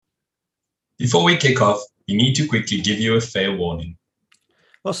Before we kick off, we need to quickly give you a fair warning.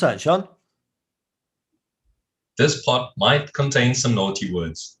 What's that, Sean? This pod might contain some naughty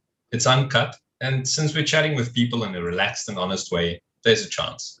words. It's uncut, and since we're chatting with people in a relaxed and honest way, there's a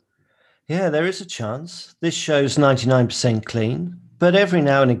chance. Yeah, there is a chance. This show's 99% clean, but every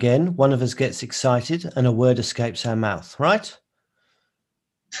now and again, one of us gets excited and a word escapes our mouth, right?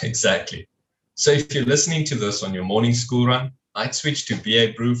 Exactly. So if you're listening to this on your morning school run, I'd switch to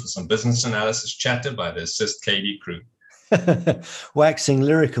BA Brew for some business analysis chatter by the Assist KD crew. Waxing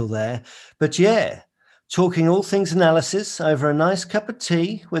lyrical there. But yeah, talking all things analysis over a nice cup of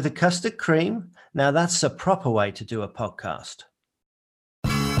tea with a custard cream. Now that's a proper way to do a podcast.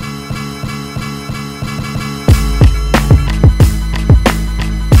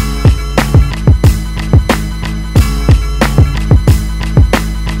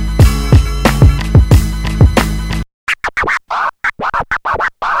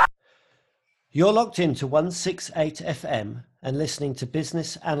 You're locked into 168 FM and listening to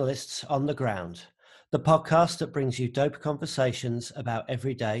Business Analysts on the Ground, the podcast that brings you dope conversations about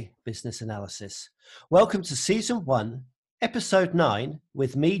everyday business analysis. Welcome to Season 1, Episode 9,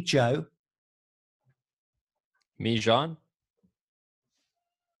 with me, Joe. Me, Jean.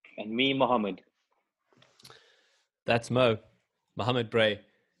 And me, Mohamed. That's Mo, Mohamed Bray,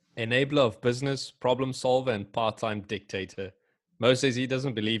 enabler of business, problem solver, and part-time dictator. Mo says he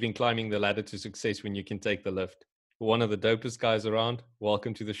doesn't believe in climbing the ladder to success when you can take the lift. One of the dopest guys around.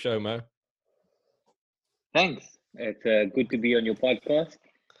 Welcome to the show, Mo. Thanks. It's good to be on your podcast.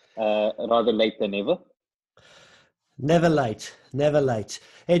 Rather late than ever. Never late, never late.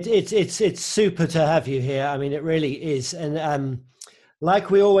 It's super to have you here. I mean, it really is. And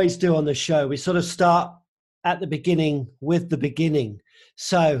like we always do on the show, we sort of start at the beginning with the beginning.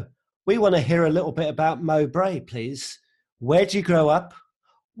 So we want to hear a little bit about Mo Bray, please. Where did you grow up?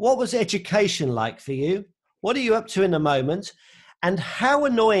 What was education like for you? What are you up to in the moment? And how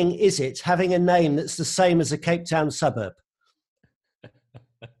annoying is it having a name that's the same as a Cape Town suburb?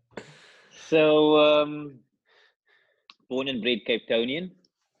 So, born and bred Cape Townian.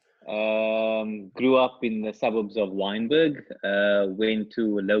 Grew up in the suburbs of Wynberg. Went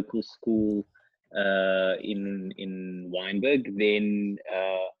to a local school in Wynberg. Then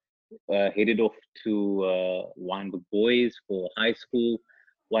headed off to Wynberg Boys for high school.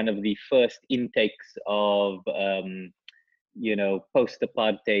 One of the first intakes of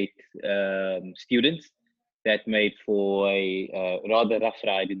post-apartheid students. That made for a rather rough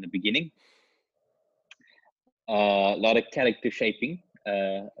ride in the beginning. A lot of character shaping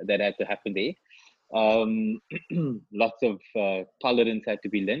that had to happen there. Lots of tolerance had to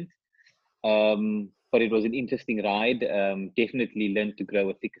be learned. But it was an interesting ride. Definitely learned to grow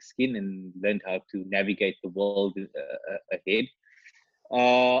a thicker skin and learned how to navigate the world ahead.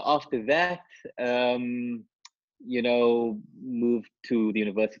 After that, moved to the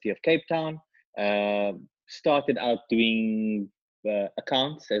University of Cape Town. Started out doing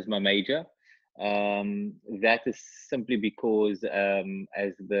accounts as my major. That is simply because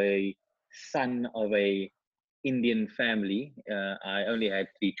as the son of a Indian family, I only had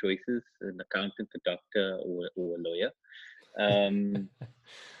three choices: an accountant, a doctor, or a lawyer.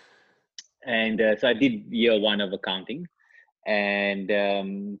 So I did year one of accounting, and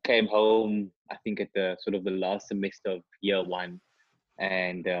came home, I think at the sort of the last semester of year one,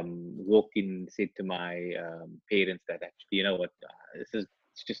 and walked in and said to my parents that actually, you know what, it's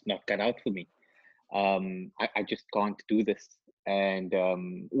just not cut out for me. I just can't do this, and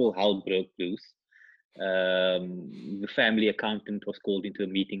all hell broke loose. The family accountant was called into a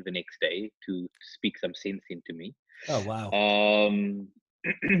meeting the next day to speak some sense into me. Oh, wow.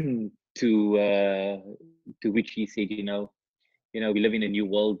 To which he said, we live in a new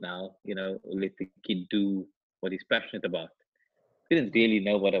world now, let the kid do what he's passionate about. Didn't really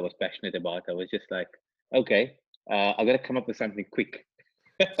know what I was passionate about. I was just like, okay, I got to come up with something quick.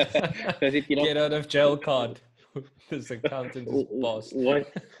 Get out of jail card. This accountant is boss.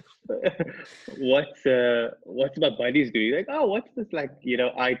 What's my buddies doing? Like, oh, what's this, like,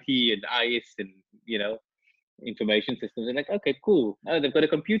 IT and IS and information systems? And like, okay, cool. Oh, they've got a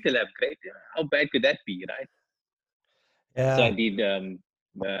computer lab. Great. How bad could that be, right? Yeah. So I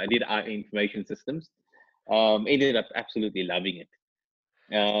did information systems. Ended up absolutely loving it.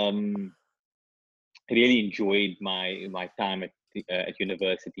 Really enjoyed my time at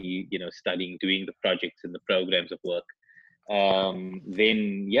university. Studying, doing the projects and the programs of work.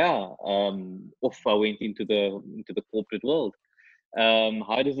 Then off I went into the corporate world.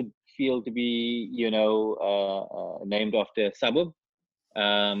 How does it feel to be named after a suburb?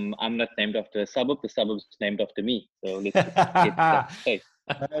 I'm not named after a suburb. The suburb's named after me. So let's get that straight.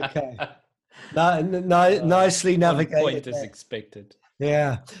 Okay. Nicely On navigated point as there. expected.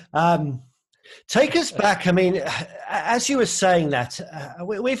 Yeah. Take us back. I mean, as you were saying that,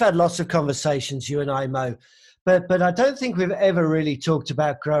 we've had lots of conversations, you and I, Mo, but I don't think we've ever really talked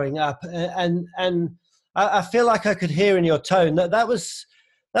about growing up. And I feel like I could hear in your tone that was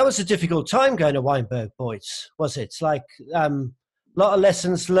a difficult time going to Weinberg Boys, was it? It's like a lot of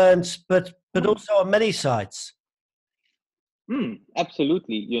lessons learned, but also on many sides.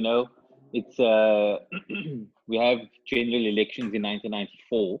 Absolutely. It's we have general elections in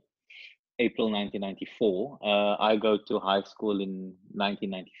 1994. April 1994. I go to high school in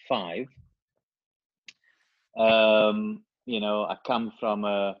 1995. I come from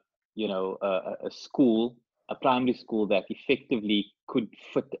a school, a primary school that effectively could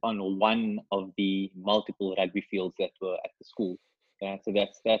fit on one of the multiple rugby fields that were at the school. So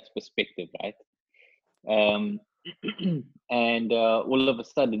that's perspective, right? And all of a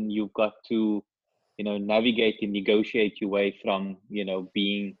sudden you've got to, navigate and negotiate your way from,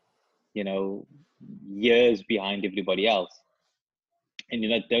 being years behind everybody else, and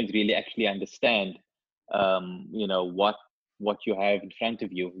don't really actually understand what you have in front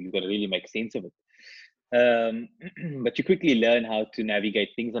of you. You've got to really make sense of it. But you quickly learn how to navigate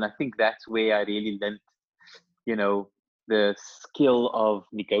things, and I think that's where I really learned the skill of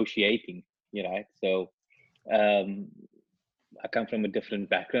negotiating. So I come from a different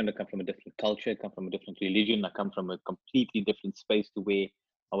background, I come from a different culture, I come from a different religion, I come from a completely different space to where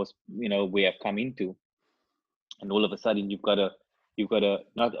I was, where I've come into. And all of a sudden you've got to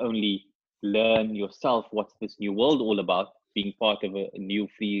not only learn yourself what's this new world all about, being part of a new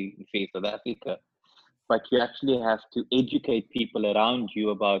free and fair South Africa, but you actually have to educate people around you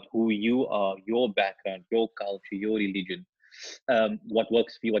about who you are, your background, your culture, your religion, what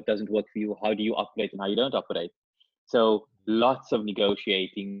works for you, what doesn't work for you, how do you operate and how you don't operate. So lots of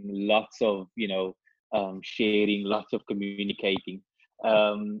negotiating, lots of sharing, lots of communicating,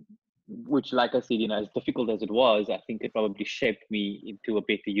 which, like I said, as difficult as it was, I think it probably shaped me into a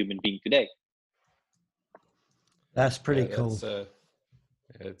better human being today. That's pretty cool.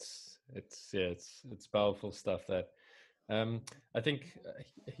 It's powerful stuff. That I think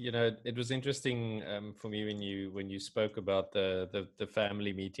it was interesting for me when you spoke about the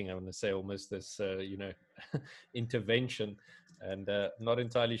family meeting. I want to say almost this intervention, and not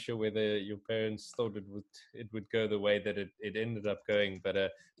entirely sure whether your parents thought it would go the way that it ended up going, but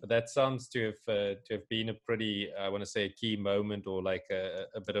that sounds to have been a pretty, I want to say, a key moment, or like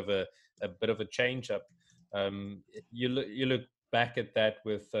a bit of a change up. You look back at that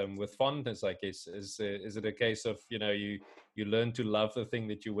with fondness, I guess. Is it a case of you learned to love the thing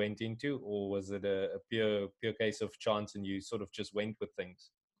that you went into, or was it a pure case of chance and you sort of just went with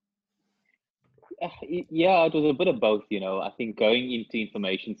things? Yeah, it was a bit of both. I think going into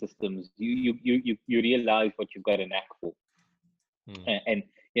information systems, you realize what you've got a knack for, and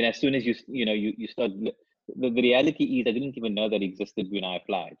as soon as you start. The reality is, I didn't even know that existed when I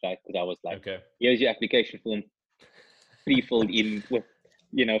applied, right? Because I was like, okay, here's your application form, pre-filled in with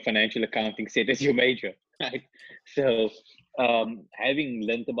financial accounting set as your major, right? So having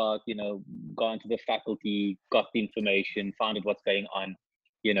learned about gone to the faculty, got the information, found out what's going on,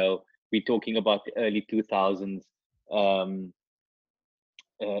 we're talking about the early 2000s.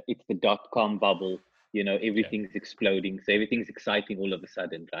 It's the .com bubble, everything's exploding, so everything's exciting all of a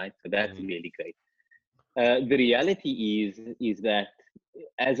sudden, right? So that's really great. The reality is that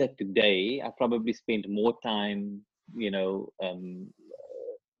as of today, I probably spent more time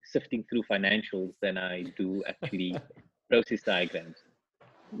sifting through financials than I do actually process diagrams.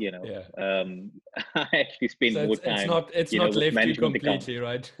 I actually spend more time. It's not left you completely,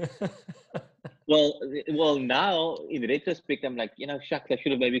 right? Well, now in retrospect, I'm like, shucks, I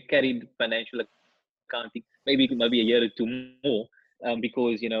should have maybe carried financial accounting, maybe a year or two more,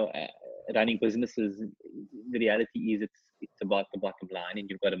 because running businesses, the reality is it's about the bottom line, and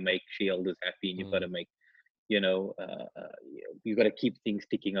you've got to make shareholders happy, and you've got to make you've got to keep things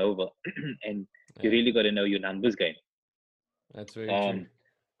ticking over, and you really got to know your numbers game. That's very true.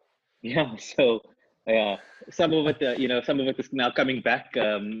 Yeah, so some of it is now coming back,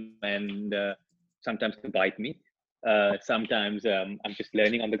 and sometimes to bite me. Sometimes I'm just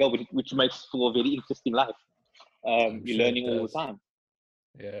learning on the go, which makes for a very interesting life. You're learning all the time.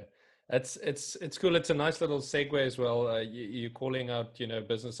 Yeah, it's cool. It's a nice little segue as well. You're calling out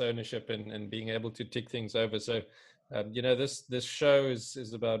business ownership and being able to tick things over. So this show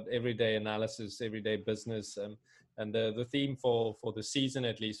is about everyday analysis, everyday business, and the theme for the season,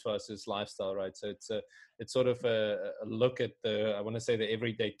 at least for us, is lifestyle, right? So it's sort of a look at I want to say, the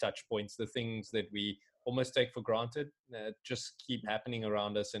everyday touch points, the things that we almost take for granted just keep happening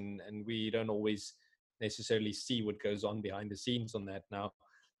around us, and we don't always necessarily see what goes on behind the scenes on that. Now,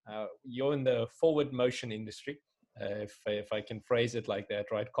 you're in the forward motion industry, if I can phrase it like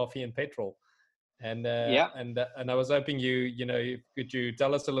that, right? Coffee and petrol. And Yeah. and I was hoping could you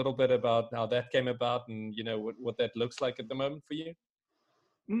tell us a little bit about how that came about, and what that looks like at the moment for you?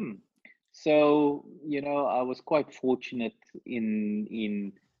 Mm. So, I was quite fortunate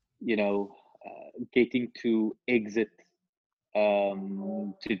in getting to exit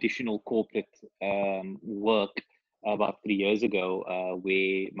traditional corporate work about 3 years ago,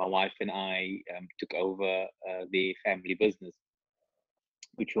 where my wife and I took over the family business,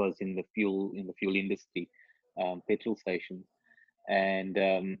 which was in the fuel industry, petrol stations. And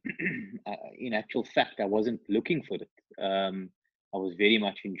in actual fact, I wasn't looking for it. I was very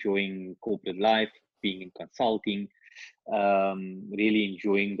much enjoying corporate life, being in consulting, really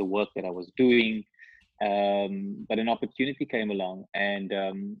enjoying the work that I was doing. But an opportunity came along, and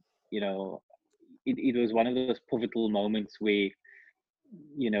it was one of those pivotal moments where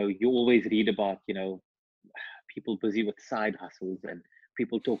you always read about people busy with side hustles, and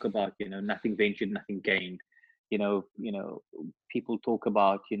people talk about nothing ventured, nothing gained. People talk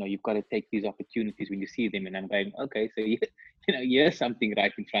about you've got to take these opportunities when you see them, and I'm going, okay, so here's something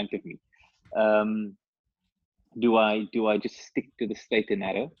right in front of me. Do I just stick to the straight and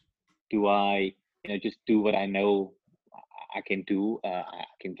narrow? Do I just do what I know I can do, I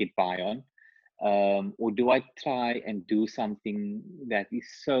can get by on? Or do I try and do something that is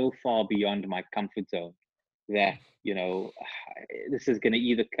so far beyond my comfort zone that this is going to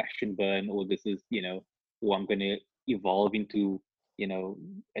either crash and burn, or this is or I'm going to evolve into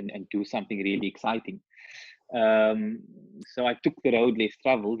and do something really exciting. So I took the road less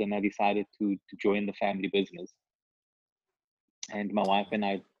traveled, and I decided to join the family business. And my wife and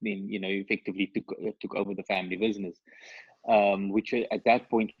I then effectively took over the family business, which at that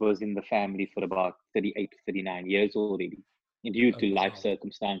point was in the family for about 38 to 39 years already. And due to life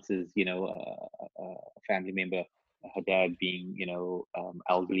circumstances, a family member, her dad being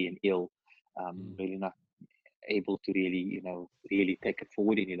elderly and ill, really not able to really take it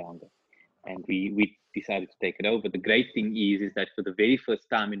forward any longer. And we decided to take it over. The great thing is that for the very first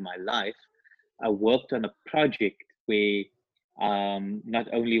time in my life, I worked on a project where not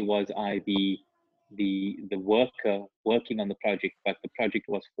only was I the worker working on the project, but the project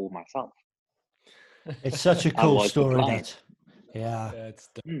was for myself. It's such a cool story, that. Yeah.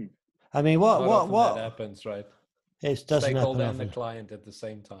 I mean, what that happens, right? It doesn't happen Stakeholder often. and the client at the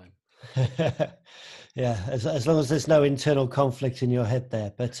same time. Yeah, as long as there's no internal conflict in your head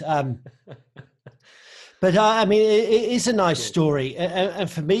there. But I mean, it is a nice story, and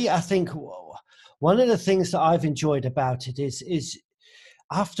for me, I think one of the things that I've enjoyed about it is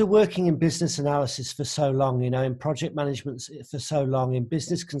after working in business analysis for so long, in project management for so long, in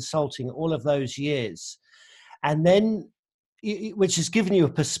business consulting, all of those years, and then which has given you a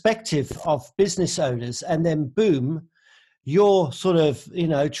perspective of business owners, and then boom, you're sort of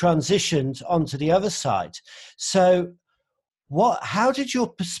transitioned onto the other side. So how did your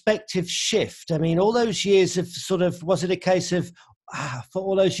perspective shift? I mean, all those years of was it a case of for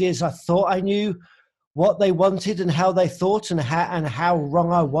all those years I thought I knew what they wanted and how they thought, and how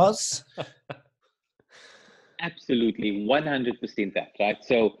wrong I was? Absolutely, 100% that, right?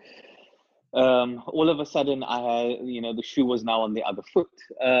 So all of a sudden I had, the shoe was now on the other foot.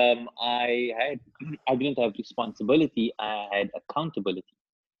 I didn't have responsibility, I had accountability.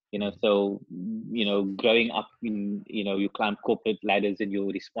 So growing up in you climb corporate ladders and your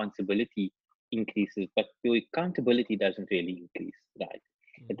responsibility increases, but your accountability doesn't really increase, right?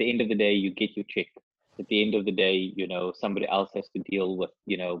 At the end of the day, you get your check. At the end of the day, somebody else has to deal with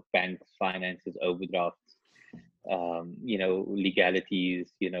banks, finances, overdrafts,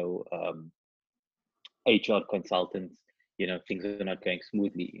 legalities, HR consultants. Things are not going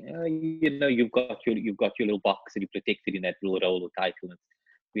smoothly. You've got your little box, and you're protected in that little role or title.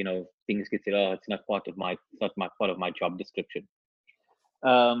 And, things get said, oh, it's not part of my job description.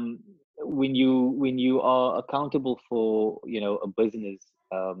 When you are accountable for a business,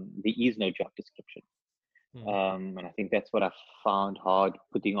 there is no job description. And I think that's what I found hard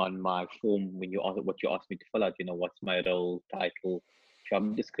putting on my form when you asked me to fill out. What's my role, title,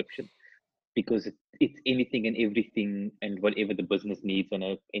 job description? Because it's anything and everything and whatever the business needs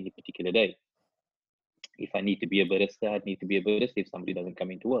on any particular day. If I need to be a barista, I need to be a barista if somebody doesn't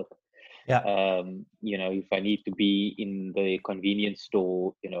come into work. Yeah. If I need to be in the convenience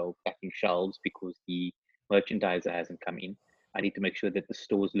store, packing shelves because the merchandiser hasn't come in, I need to make sure that the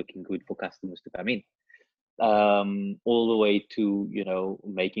store is looking good for customers to come in. all the way to,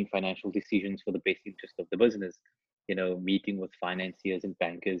 making financial decisions for the best interest of the business, meeting with financiers and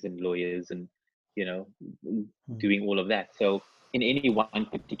bankers and lawyers and, doing all of that. So in any one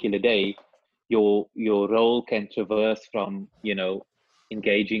particular day, your role can traverse from,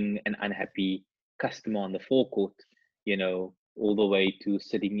 engaging an unhappy customer on the forecourt, all the way to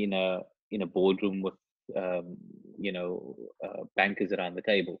sitting in a boardroom with, bankers around the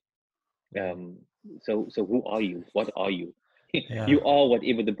table. So who are you? What are you? Yeah. You are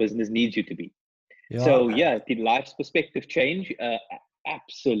whatever the business needs you to be. Did life's perspective change?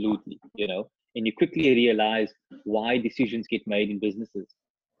 Absolutely, and you quickly realize why decisions get made in businesses.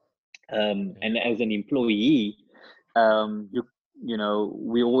 And as an employee,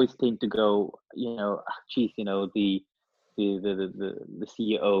 we always tend to go, geez, the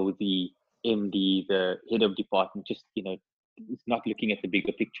CEO, the MD, the head of department, just, is not looking at the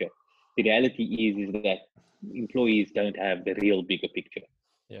bigger picture. The reality is that employees don't have the real bigger picture.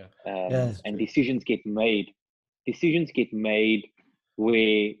 And decisions get made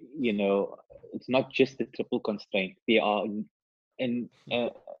where, it's not just the triple constraint. There are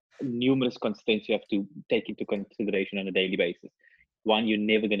numerous constraints you have to take into consideration on a daily basis. One, you're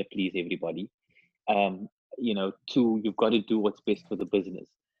never going to please everybody. Two, you've got to do what's best for the business.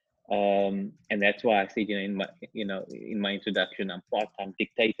 And that's why I said, in my introduction, I'm part-time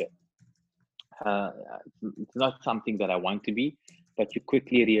dictator. It's not something that I want to be, but you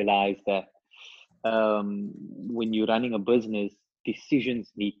quickly realize that when you're running a business,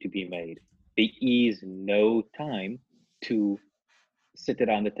 decisions need to be made. There is no time to sit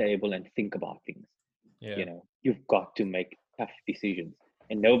around the table and think about things. You've got to make tough decisions,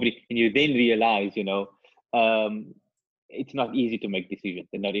 and you then realize, it's not easy to make decisions,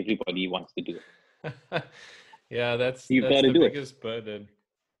 and not everybody wants to do it. That's the biggest burden.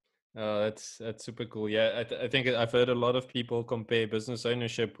 That's super cool. I think I've heard a lot of people compare business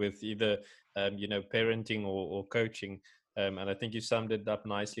ownership with either parenting or coaching, and I think you summed it up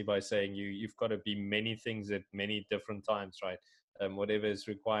nicely by saying you've got to be many things at many different times, right? Whatever is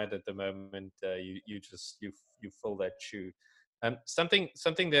required at the moment, you fill that shoe. Something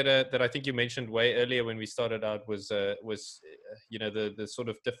that I think you mentioned way earlier when we started out was the sort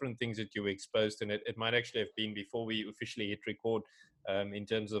of different things that you were exposed to, and it might actually have been before we officially hit record, in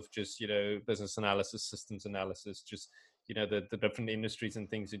terms of just business analysis, systems analysis, just the different industries and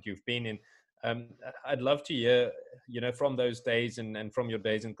things that you've been in. I'd love to hear from those days and from your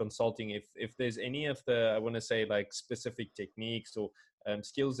days in consulting, if there's any of the, I want to say, like specific techniques or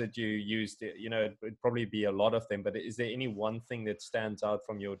skills that you used. It'd probably be a lot of them, but is there any one thing that stands out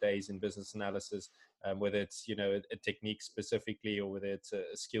from your days in business analysis, whether it's a technique specifically, or whether it's a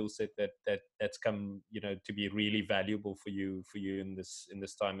skill set that's come to be really valuable for you in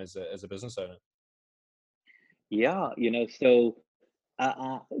this time as a business owner? So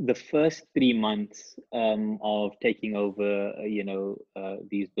the first 3 months of taking over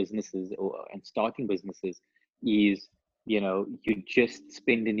these businesses and starting businesses is, you just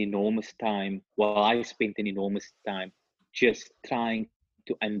spend an enormous time. I spent an enormous time just trying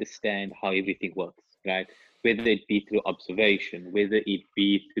to understand how everything works, right? Whether it be through observation, whether it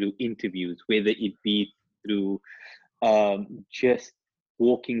be through interviews, whether it be through just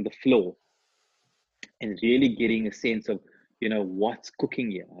walking the floor and really getting a sense of what's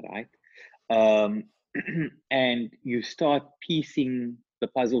cooking here, right? And you start piecing the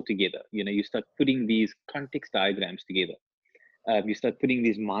puzzle together. You start putting these context diagrams together. You start putting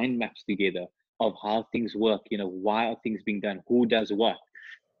these mind maps together of how things work. Why are things being done? Who does what?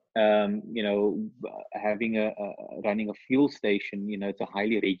 Having running a fuel station. It's a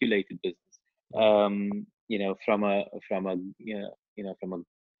highly regulated business. From a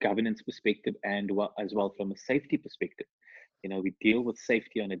governance perspective, and as well from a safety perspective. We deal with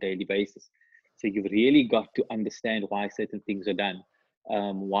safety on a daily basis. So you've really got to understand why certain things are done,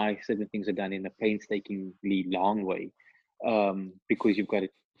 why certain things are done in a painstakingly long way, because you've got to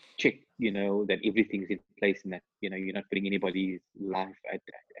check, that everything's in place and that, you're not putting anybody's life at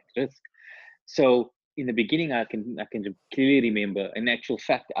risk. So in the beginning, I can clearly remember, in actual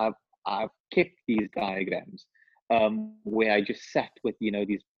fact, I've kept these diagrams where I just sat with,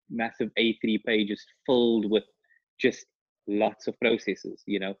 these massive A3 pages filled with just lots of processes.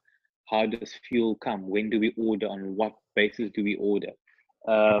 How does fuel come? When do we order? On what basis do we order?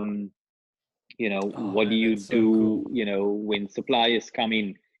 What do you do? Cool. When suppliers come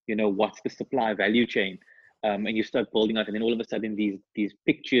in, what's the supply value chain? And you start building out, and then all of a sudden these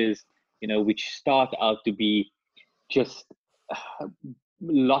pictures, which start out to be just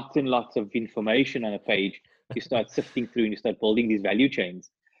lots and lots of information on a page, you start sifting through and you start building these value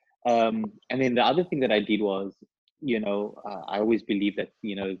chains. And then the other thing that I did was, I always believe that,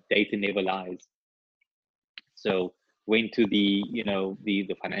 data never lies. So went to the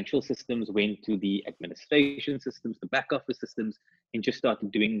financial systems, went to the administration systems, the back office systems, and just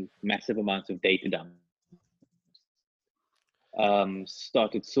started doing massive amounts of data dumps.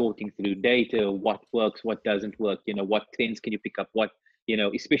 Started sorting through data, what works, what doesn't work, what trends can you pick up, what,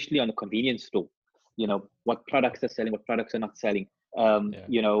 especially on the convenience store, what products are selling, what products are not selling.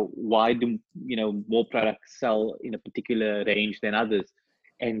 Why do, more products sell in a particular range than others?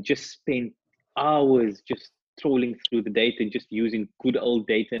 And just spent hours just trawling through the data, just using good old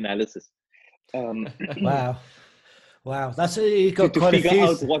data analysis. Wow. That's you got to quite figure a few.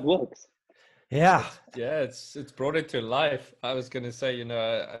 Out what works. Yeah. It's brought it to life. I was going to say,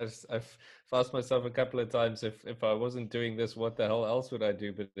 I've asked myself a couple of times if I wasn't doing this, what the hell else would I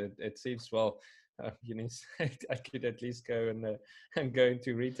do? But it seems, well, I could at least go and go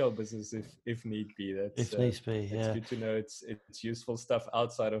into retail business if need be. If needs be, yeah. It's good to know it's useful stuff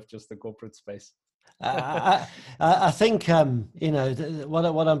outside of just the corporate space. I think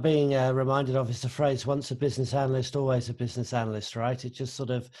what I'm being reminded of is the phrase "once a business analyst, always a business analyst." Right? It just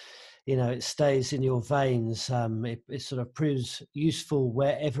sort of, it stays in your veins. It sort of proves useful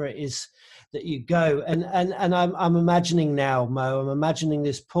wherever it is that you go. And I'm imagining now, Mo. I'm imagining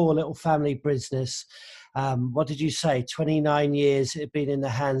this poor little family business. What did you say? 29 years it had been in the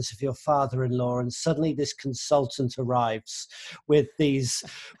hands of your father-in-law, and suddenly this consultant arrives with these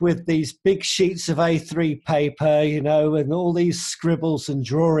big sheets of A3 paper, and all these scribbles and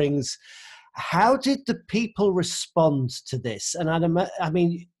drawings. How did the people respond to this? And I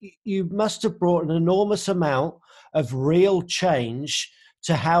mean, you must have brought an enormous amount of real change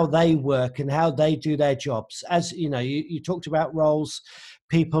to how they work and how they do their jobs. As you talked about roles,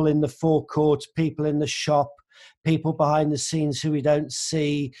 people in the forecourt, people in the shop, people behind the scenes who we don't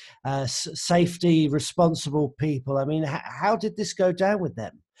see, safety, responsible people. I mean, how did this go down with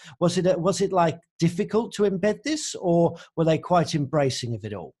them? Was it like difficult to embed this, or were they quite embracing of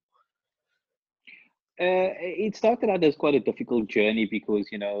it all? It started out as quite a difficult journey because,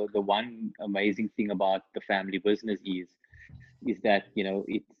 the one amazing thing about the family business is that,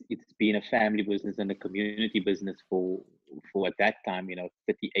 it's been a family business and a community business for at that time,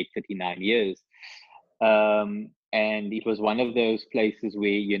 38, 39 years. And it was one of those places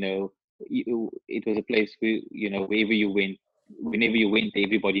where, it was a place where, wherever you went,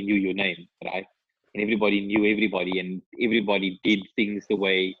 everybody knew your name, right? And everybody knew everybody, and everybody did things the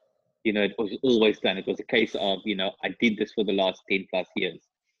way, it was always done. It was a case of, I did this for the last 10 plus years.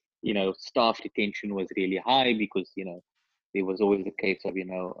 Staff retention was really high because, there was always a case of, we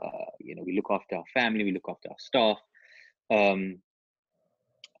look after our family, we look after our staff.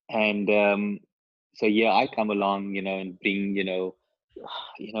 So yeah, I come along, and bring, it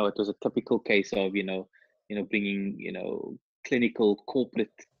was a typical case of, bringing, clinical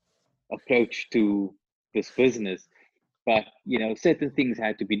corporate approach to this business. But, certain things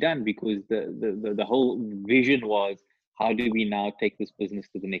had to be done because the whole vision was, how do we now take this business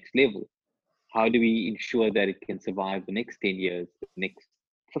to the next level? How do we ensure that it can survive the next 10 years, the next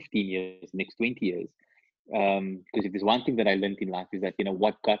 15 years, the next 20 years? Because if there's one thing that I learned in life is that,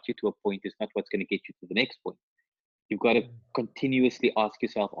 what got you to a point is not what's going to get you to the next point. You've got to continuously ask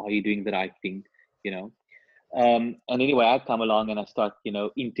yourself, are you doing the right thing? And anyway, I come along and I start,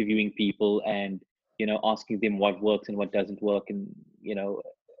 interviewing people and, asking them what works and what doesn't work. And,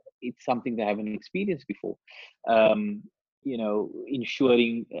 it's something they haven't experienced before. Asking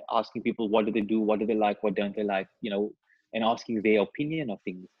people, what do they do? What do they like? What don't they like? And asking their opinion of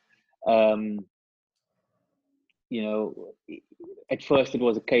things. At first it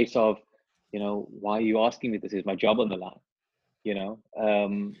was a case of, why are you asking me? This is my job on the line,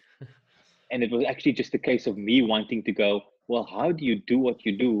 and it was actually just a case of me wanting to go, well, how do you do what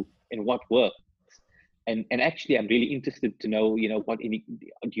you do and what works? And actually, I'm really interested to know, do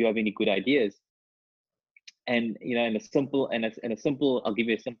you have any good ideas? And, I'll give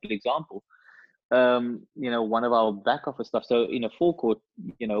you a simple example. One of our back office stuff. So in a forecourt,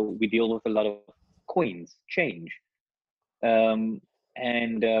 we deal with a lot of coins, change. They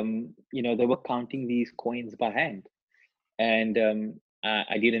were counting these coins by hand. And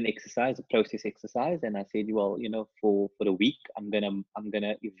I did an exercise, a process exercise, and I said, well, for a week, I'm gonna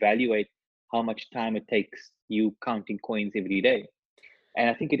evaluate how much time it takes you counting coins every day. And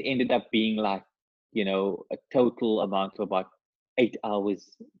I think it ended up being like, a total amount of about 8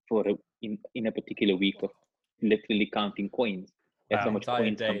 hours in a particular week of literally counting coins. That's how much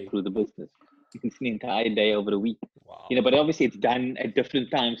coins come through the business. It's an entire day over a week. Wow. But obviously it's done at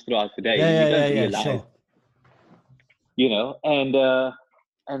different times throughout the day. Yeah, sure.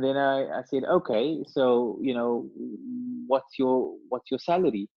 And then I said, okay, so, what's your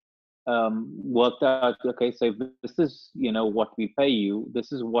salary? Worked out, okay, so if this is, what we pay you,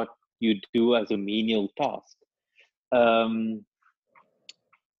 this is what you do as a menial task.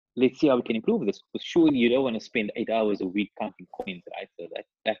 Let's see how we can improve this. Because surely you don't want to spend 8 hours a week counting coins, right? So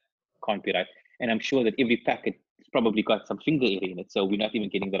that can't be right. And I'm sure that every packet has probably got some finger error in it, so we're not even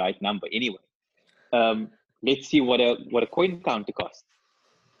getting the right number anyway. Let's see what a coin counter costs.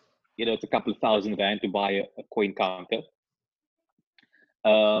 It's a couple of $1,000 to buy a coin counter.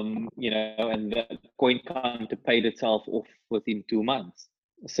 And the coin counter paid itself off within 2 months.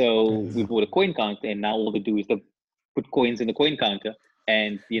 So we bought a coin counter, and now all they do is they put coins in the coin counter,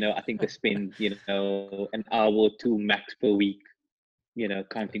 and I think they spend an hour or two max per week,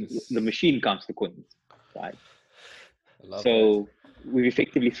 counting. The machine counts the coins, right? So we've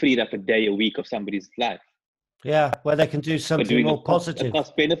effectively freed up a day a week of somebody's life. Yeah, where they can do something more positive. A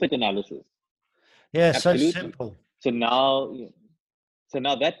cost benefit analysis. Yeah, absolutely. So simple. So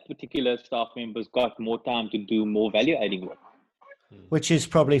now that particular staff member's got more time to do more value adding work, which is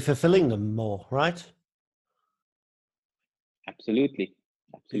probably fulfilling them more, right? Absolutely.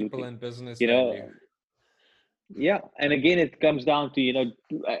 People and business value. Yeah, and again, it comes down to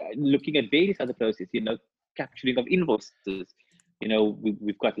looking at various other processes. Capturing of invoices.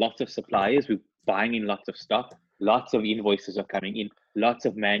 We've got lots of suppliers. We're buying in lots of stock. Lots of invoices are coming in. Lots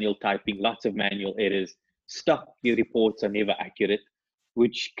of manual typing. Lots of manual errors. Stock reports are never accurate,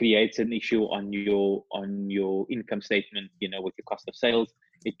 which creates an issue on your income statement. With your cost of sales,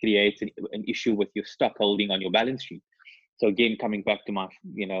 it creates an issue with your stock holding on your balance sheet. So again, coming back to my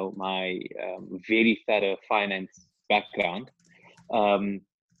very thorough finance background,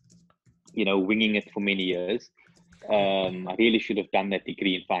 winging it for many years. I really should have done that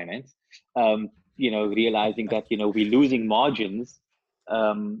degree in finance. Realizing that we're losing margins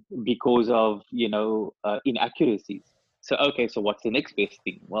because of inaccuracies. So okay, so what's the next best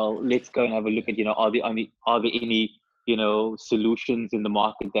thing? Well, let's go and have a look at are there any solutions in the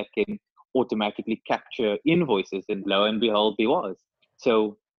market that can automatically capture invoices? And lo and behold, there was.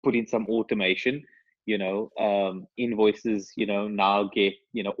 So put in some automation. Invoices now get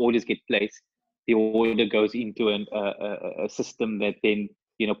orders get placed. The order goes into a system that then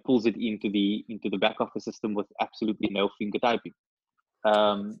pulls it into the back office system with absolutely no finger typing.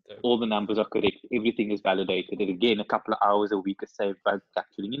 All the numbers are correct. Everything is validated. And again, a couple of hours a week is saved by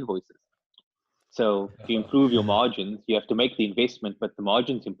capturing invoices. So to improve your margins, you have to make the investment, but the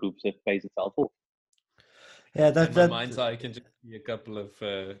margins improve, so it pays itself off. Yeah, in my mind's eye, I can just see a couple of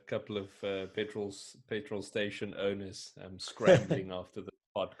petrol station owners scrambling after the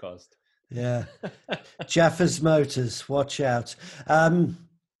podcast. Yeah, Jaffa's Motors, watch out. And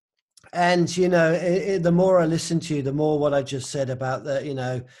the more I listen to you, the more what I just said about that.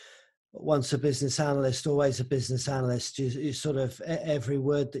 Once a business analyst, always a business analyst. You sort of every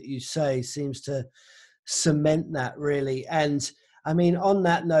word that you say seems to cement that really. And I mean, on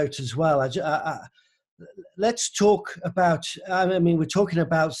that note as well, let's talk about. I mean, we're talking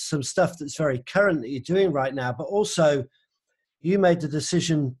about some stuff that's very current that you're doing right now, but also you made the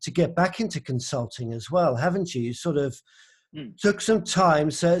decision to get back into consulting as well, haven't you? You sort of took some time.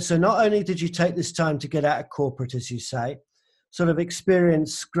 So not only did you take this time to get out of corporate, as you say, sort of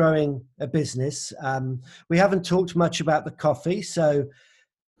experience growing a business. We haven't talked much about the coffee,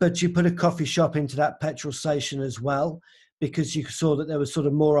 but you put a coffee shop into that petrol station as well, because you saw that there was sort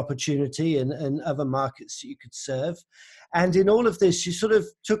of more opportunity and other markets that you could serve. And in all of this, you sort of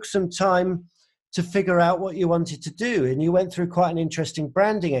took some time to figure out what you wanted to do. And you went through quite an interesting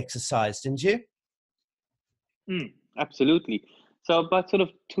branding exercise, didn't you? Absolutely. So about sort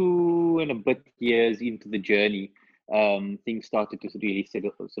of 2 and a bit years into the journey, things started to really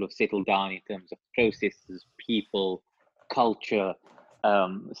settle down in terms of processes, people, culture,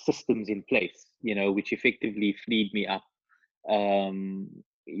 systems in place, which effectively freed me up, to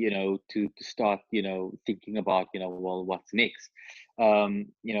start, thinking about, well, what's next?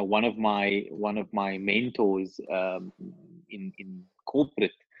 One of my mentors in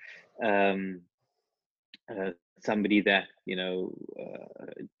corporate, somebody that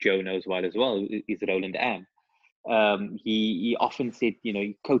Joe knows well as well, is Roland Am. He often said,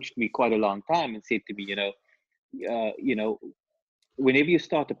 he coached me quite a long time and said to me, whenever you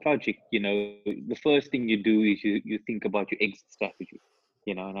start a project, the first thing you do is you think about your exit strategy.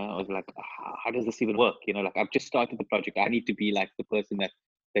 And I was like, how does this even work? Like, I've just started the project. I need to be like the person that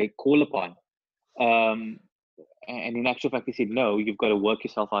they call upon. And in actual fact, he said, no, you've got to work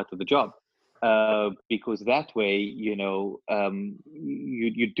yourself out of the job. Because that way, you're going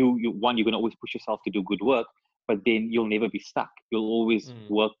to always push yourself to do good work, but then you'll never be stuck. You'll always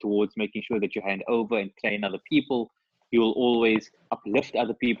work towards making sure that you hand over and train other people. You'll always uplift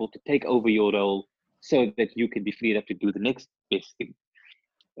other people to take over your role so that you can be freed up to do the next best thing.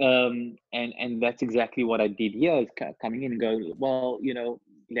 And that's exactly what I did here, is coming in and go, well,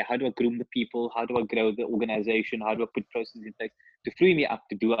 how do I groom the people? How do I grow the organization? How do I put processes in place to free me up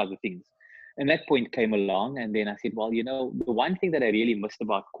to do other things? And that point came along, and then I said, well, the one thing that I really missed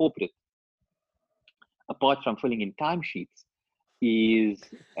about corporate, apart from filling in timesheets, is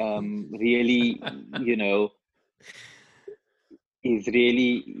really,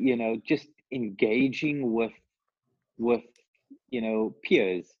 just engaging with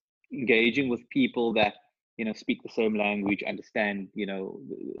peers, engaging with people that speak the same language, understand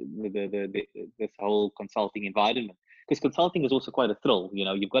this whole consulting environment. Because consulting is also quite a thrill.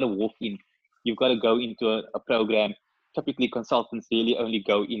 You've got to walk in, you've got to go into a program. Typically, consultants really only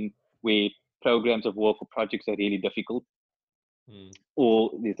go in where programs of work or projects are really difficult,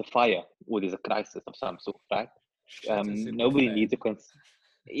 or there's a fire, or there's a crisis of some sort, right? Nobody needs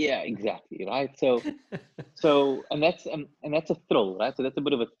yeah, exactly, right? So and that's a thrill, right? So that's a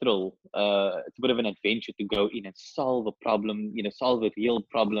bit of a thrill. It's a bit of an adventure to go in and solve a problem, solve a real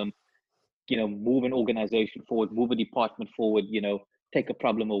problem, move an organization forward, move a department forward, take a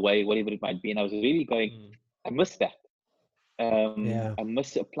problem away, whatever it might be. And I was really going, I miss that. I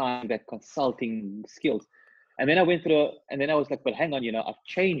miss applying that consulting skills. And then I went through, and then I was like, but hang on, I've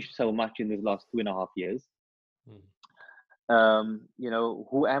changed so much in these last 2.5 years.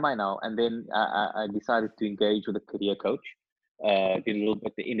 Who am I now? And then I decided to engage with a career coach. Did a little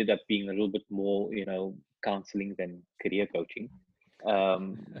bit. It ended up being a little bit more, counseling than career coaching,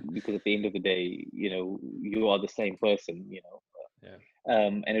 because at the end of the day, you are the same person.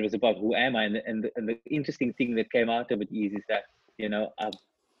 And it was about who am I? And the interesting thing that came out of it is that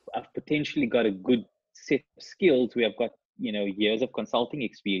I've potentially got a good set of skills where I've got years of consulting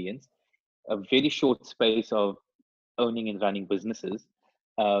experience, a very short space of owning and running businesses.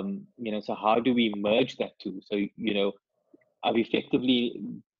 So how do we merge that too? So I've effectively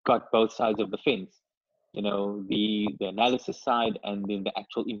got both sides of the fence, the analysis side, and then the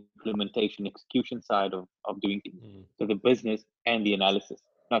actual implementation, execution side of doing things. So the business and the analysis,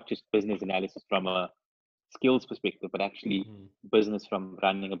 not just business analysis from a skills perspective, but actually business from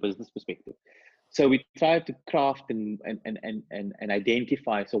running a business perspective. So we try to craft and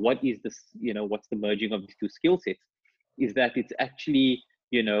identify. So what is this? What's the merging of these two skill sets? Is that it's actually,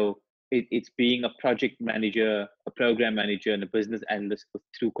 it's being a project manager, a program manager, and a business analyst with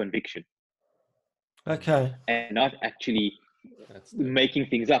true conviction. Okay. And not actually making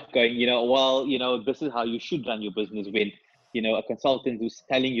things up, going, this is how you should run your business, when, a consultant who's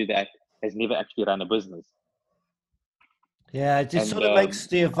telling you that has never actually run a business. Yeah, it just sort of makes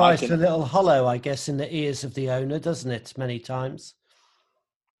the advice a little hollow, I guess, in the ears of the owner, doesn't it, many times?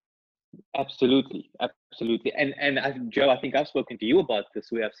 Absolutely. And Joe, I think I've spoken to you about this,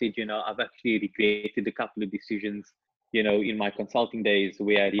 where I've said, I've actually regretted a couple of decisions, in my consulting days,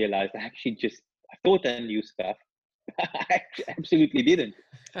 where I realized I thought I knew stuff. I absolutely didn't.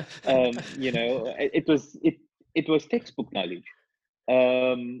 It was textbook knowledge.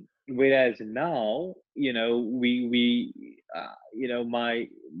 Whereas now, my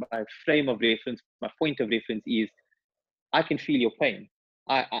frame of reference, my point of reference is, I can feel your pain.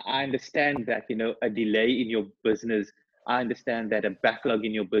 I understand that, a delay in your business, I understand that a backlog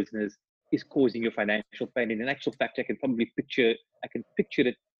in your business is causing you financial pain. And in actual fact, I can picture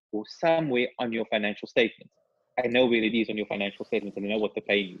it or somewhere on your financial statements. I know where it is on your financial statements, and I know what the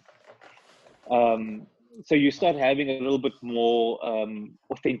pain is. So you start having a little bit more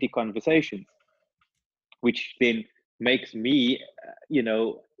authentic conversations, which then makes me,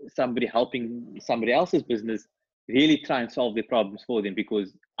 somebody helping somebody else's business, really try and solve their problems for them,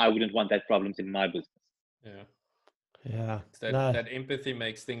 because I wouldn't want that problems in my business. Yeah. That empathy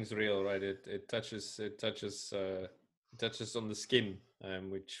makes things real, right? It touches on the skin,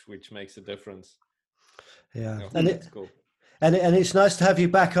 which makes a difference. Yeah, that's cool. And it's nice to have you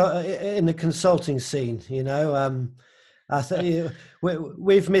back in the consulting scene. I think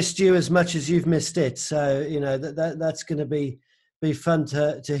we've missed you as much as you've missed it. So that's going to be fun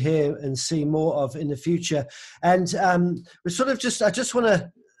to hear and see more of in the future. And I just want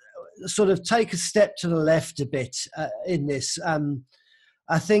to sort of take a step to the left a bit in this.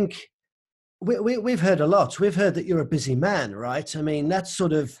 I think we've heard a lot. We've heard that you're a busy man, right? I mean, that's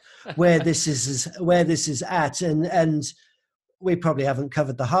sort of where this is at, and we probably haven't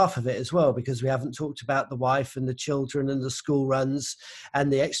covered the half of it as well, because we haven't talked about the wife and the children and the school runs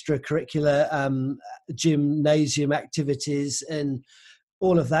and the extracurricular gymnasium activities and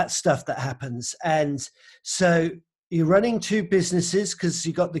all of that stuff that happens. And so you're running two businesses because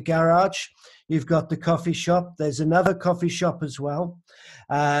you've got the garage, you've got the coffee shop. There's another coffee shop as well.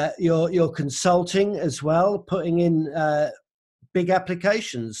 You're consulting as well, putting in big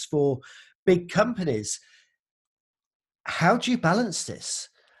applications for big companies. How do you balance this?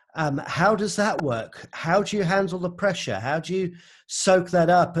 How does that work? How do you handle the pressure? How do you soak that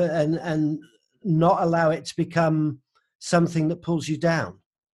up and not allow it to become something that pulls you down?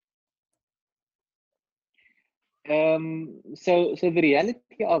 So the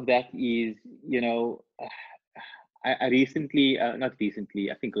reality of that is, I recently, not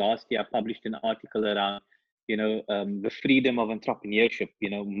recently, I think last year, I published an article around, the freedom of entrepreneurship,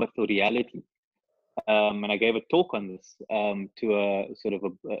 myth or reality. And I gave a talk on this to a sort of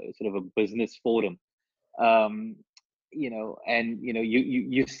a business forum.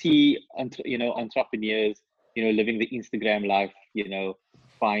 You see, entrepreneurs, living the Instagram life,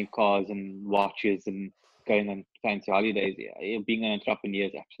 buying cars and watches and going on fancy holidays. Being an entrepreneur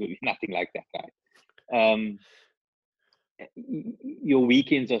is absolutely nothing like that, right? Your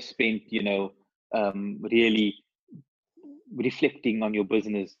weekends are spent, really reflecting on your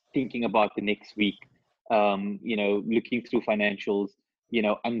business, thinking about the next week, looking through financials,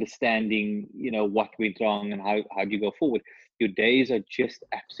 understanding, what went wrong and how do you go forward. Your days are just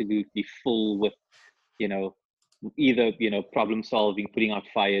absolutely full with, either, problem solving, putting out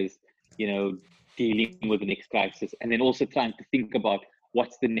fires, dealing with the next crisis, and then also trying to think about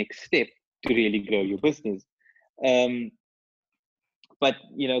what's the next step to really grow your business. But,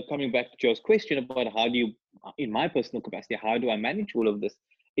 coming back to Joe's question about how do you, in my personal capacity, how do I manage all of this?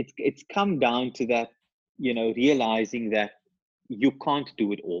 It's come down to that, realizing that you can't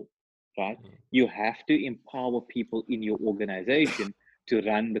do it all, right? You have to empower people in your organization to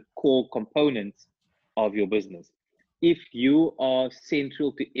run the core components of your business. If you are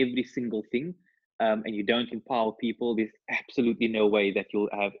central to every single thing, and you don't empower people, there's absolutely no way that you'll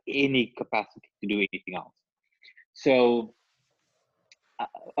have any capacity to do anything else. So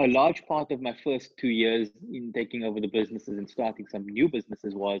a large part of my first 2 years in taking over the businesses and starting some new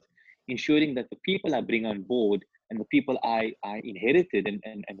businesses was ensuring that the people I bring on board and the people I inherited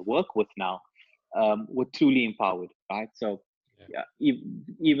and work with now were truly empowered, right? So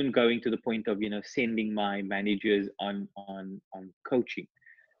even going to the point of, sending my managers on coaching,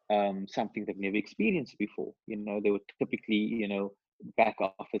 something they've never experienced before. They were typically, back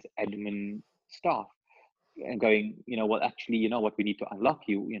office admin staff, and going, well, actually, what we need to unlock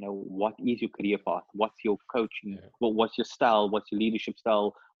you, what is your career path? What's your coaching? Well, what's your style? What's your leadership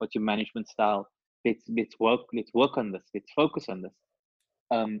style? What's your management style? Let's work on this. Let's focus on this.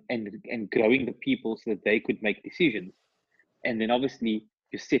 And growing the people so that they could make decisions. And then obviously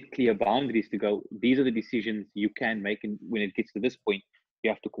you set clear boundaries to go, these are the decisions you can make. And when it gets to this point, you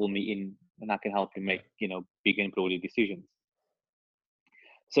have to call me in and I can help you make, bigger and broader decisions.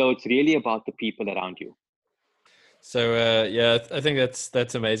 So it's really about the people around you. So I think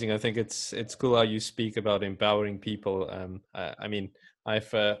that's amazing. I think it's cool how you speak about empowering people. I mean,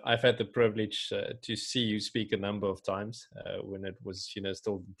 I've had the privilege to see you speak a number of times when it was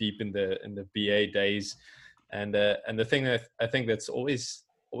still deep in the BA days, and the thing that I think that's always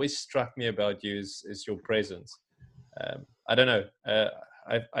struck me about you is your presence. I don't know.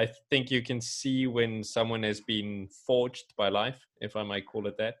 I think you can see when someone has been forged by life, if I might call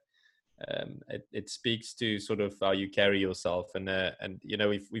it that. It speaks to sort of how you carry yourself, and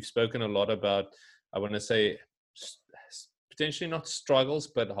we've spoken a lot about, I want to say, potentially not struggles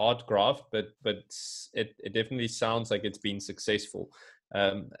but hard graft, but it definitely sounds like it's been successful.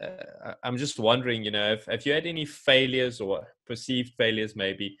 I'm just wondering, if you had any failures or perceived failures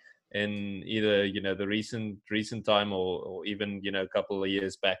maybe in either the recent time or even a couple of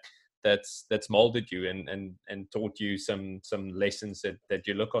years back, that's molded you and taught you some lessons that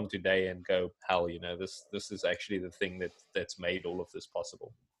you look on today and go, hell, this is actually the thing that's made all of this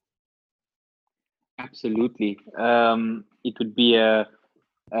possible. Absolutely. It would be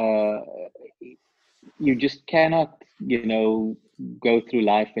you just cannot go through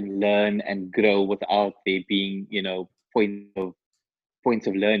life and learn and grow without there being points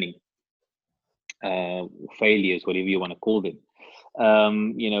of learning, failures, whatever you want to call them.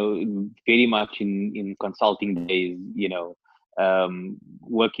 Very much in consulting days,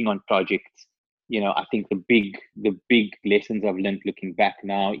 working on projects, I think the big lessons I've learned looking back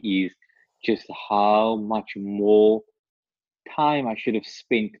now is just how much more time I should have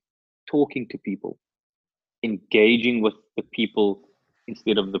spent talking to people, engaging with the people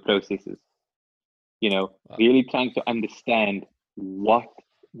instead of the processes, really trying to understand what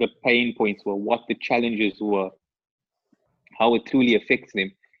the pain points were, what the challenges were, how it truly affects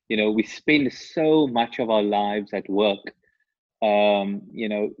them. We spend so much of our lives at work.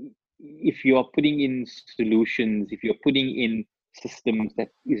 If you are putting in solutions, if you're putting in systems that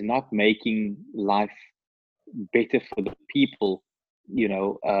is not making life better for the people,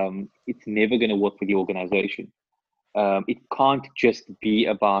 it's never going to work for the organization. It can't just be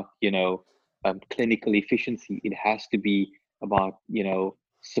about, clinical efficiency. It has to be about,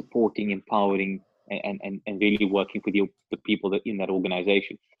 supporting, empowering, and really working for the people that in that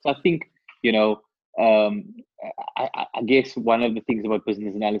organization. So I think, I guess one of the things about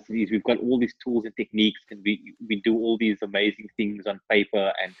business analysis is we've got all these tools and techniques, and we do all these amazing things on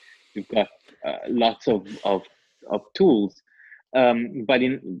paper, and we've got lots of tools. But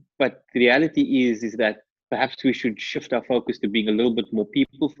the reality is that perhaps we should shift our focus to being a little bit more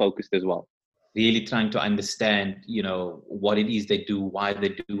people focused as well. Really trying to understand, what it is they do, why they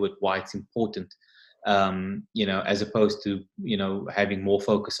do it, why it's important. As opposed to, having more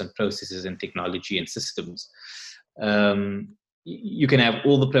focus on processes and technology and systems. You can have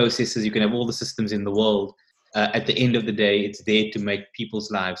all the processes, you can have all the systems in the world. At the end of the day, it's there to make people's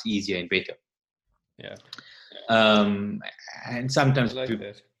lives easier and better. Yeah. And sometimes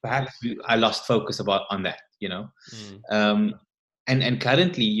perhaps I lost focus on that, and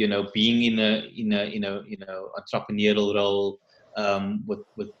currently, being in a entrepreneurial role,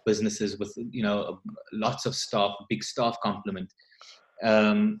 with businesses, with lots of staff, big staff complement,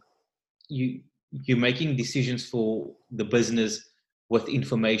 you're making decisions for the business with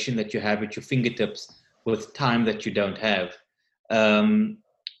information that you have at your fingertips, with time that you don't have, and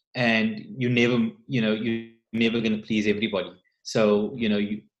you're never going to please everybody. So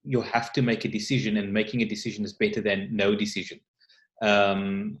you have to make a decision, and making a decision is better than no decision.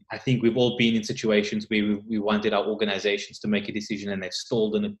 I think we've all been in situations where we wanted our organizations to make a decision and they've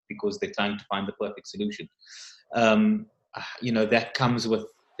stalled on it because they're trying to find the perfect solution. That comes with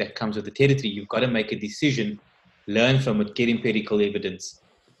the territory. You've got to make a decision, learn from it, get empirical evidence,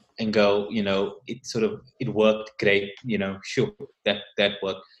 and go, it worked great. Sure, that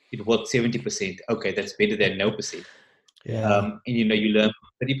worked. It worked 70%. Okay, that's better than no percent. Yeah. And you learn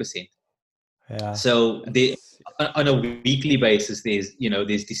from 30%. Yeah. So on a weekly basis, there's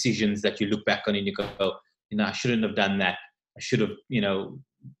decisions that you look back on and you go, I shouldn't have done that. I should have,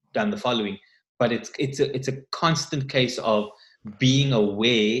 done the following. But it's a constant case of being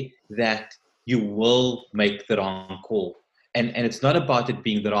aware that you will make the wrong call. And it's not about it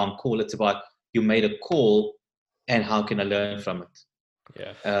being the wrong call. It's about you made a call and how can I learn from it?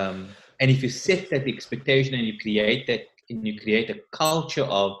 Yeah. And if you set that expectation and you create a culture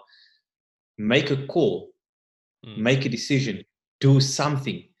of make a call, make a decision, do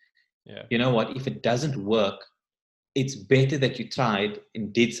something. Yeah. You know what? If it doesn't work, it's better that you tried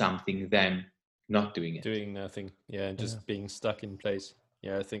and did something than not doing it. Doing nothing. Yeah, and just being stuck in place.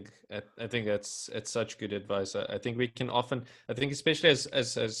 Yeah, I think it's such good advice. I think we can often, especially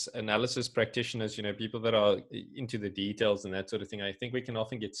as analysis practitioners, people that are into the details and that sort of thing, I think we can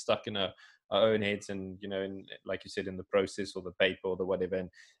often get stuck in our own heads and, in, like you said, in the process or the paper or the whatever.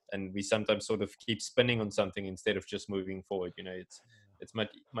 And we sometimes sort of keep spinning on something instead of just moving forward. It's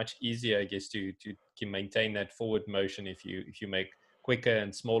much easier, I guess, to maintain that forward motion if you make quicker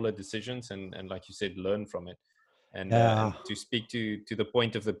and smaller decisions and like you said, learn from it. And to speak to the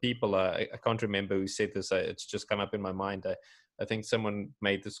point of the people, I can't remember who said this. It's just come up in my mind. I think someone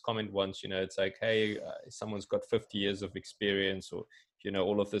made this comment once. It's like, hey, someone's got 50 years of experience, or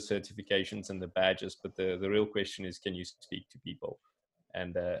all of the certifications and the badges, but the real question is, can you speak to people?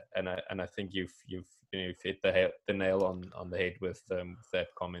 And I think you've hit the nail on the head with that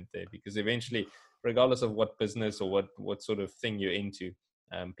comment there, because eventually, regardless of what business or what sort of thing you're into,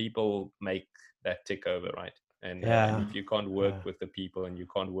 people make that tick over, right? And if you can't work with the people and you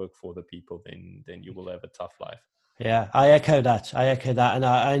can't work for the people, then you will have a tough life. Yeah, I echo that, and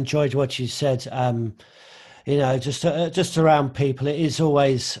I enjoyed what you said. Just around people, it is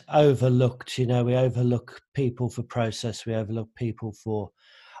always overlooked. We overlook people for process, we overlook people for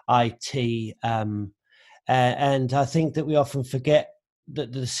IT, and I think that we often forget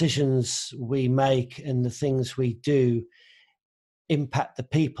that the decisions we make and the things we do impact the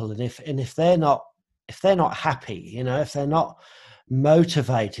people, and if they're not happy, if they're not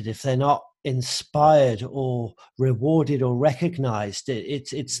motivated, if they're not inspired or rewarded or recognized,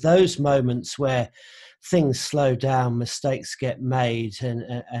 it's those moments where things slow down, mistakes get made, and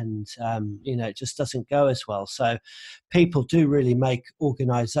it just doesn't go as well. So people do really make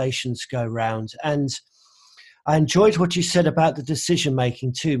organizations go round. And I enjoyed what you said about the decision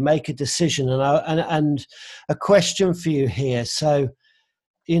making too. Make a decision, and a question for you here. So,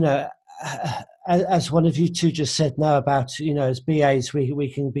 as one of you two just said now about, as BAs,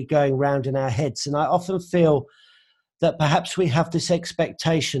 we can be going round in our heads. And I often feel that perhaps we have this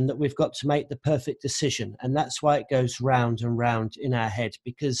expectation that we've got to make the perfect decision. And that's why it goes round and round in our head,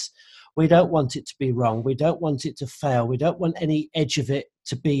 because we don't want it to be wrong. We don't want it to fail. We don't want any edge of it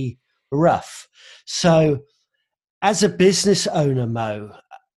to be rough. So as a business owner, Mo,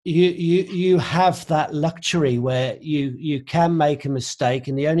 you have that luxury where you can make a mistake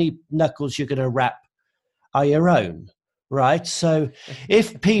and the only knuckles you're going to wrap are your own, right? So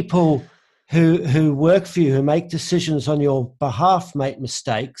if people who work for you, who make decisions on your behalf, make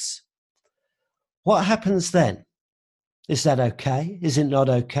mistakes, what happens then? Is that okay? Is it not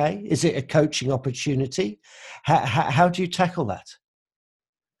okay? Is it a coaching opportunity? How do you tackle that?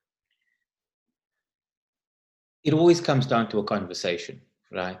 It always comes down to a conversation,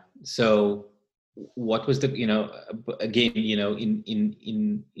 right? So what was the, again,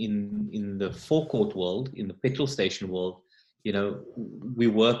 in the forecourt world, in the petrol station world, we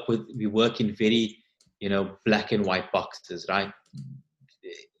work in very, black and white boxes, right?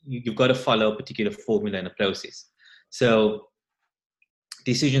 You've got to follow a particular formula and a process. So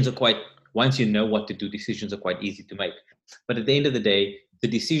decisions are once you know what to do, decisions are quite easy to make. But at the end of the day, the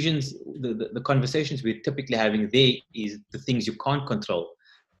decisions, the conversations we're typically having there is the things you can't control.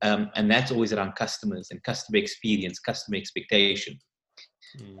 And that's always around customers and customer experience, customer expectation.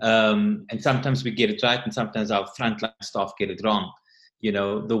 And sometimes we get it right, and sometimes our frontline staff get it wrong.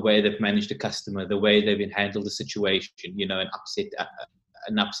 The way they've managed a customer, the way they've handled the situation, an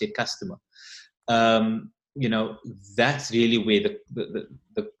upset customer. That's really where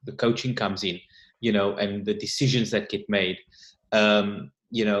the coaching comes in, and the decisions that get made.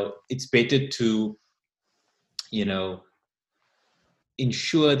 It's better to,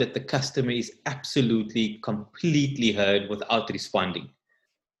 ensure that the customer is absolutely, completely heard without responding.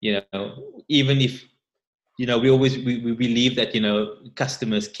 Even if, we believe that,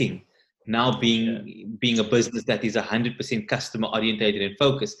 customer is king. Now being a business that is 100% customer orientated and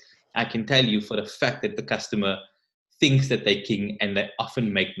focused, I can tell you for a fact that the customer thinks that they're king and they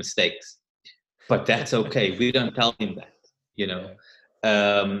often make mistakes. But that's okay. We don't tell them that,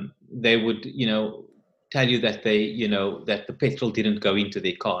 They would, tell you that that the petrol didn't go into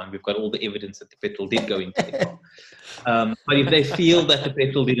their car, and we've got all the evidence that the petrol did go into their car. But if they feel that the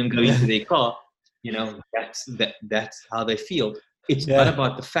petrol didn't go into their car, that's how they feel. It's not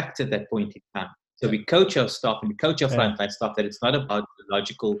about the facts at that point in time. So we coach our staff and we coach our frontline staff that it's not about the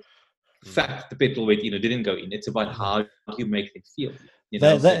logical fact the petrol weight didn't go in. It's about how you make them feel.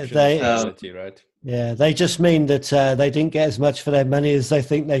 Right? Yeah, they just mean that they didn't get as much for their money as they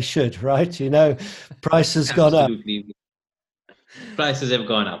think they should, right? Price has gone up. Prices have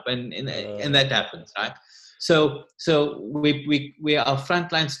gone up, and that happens, right? So we our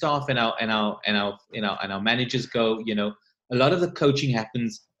frontline staff and our managers go. A lot of the coaching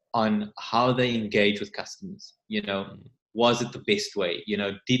happens on how they engage with customers. Was it the best way?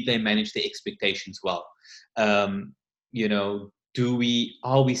 Did they manage their expectations well? Are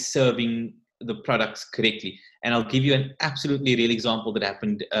we serving the products correctly? And I'll give you an absolutely real example that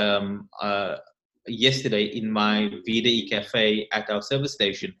happened yesterday in my Vida E-Cafe at our service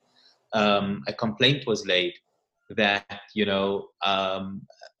station. A complaint was laid that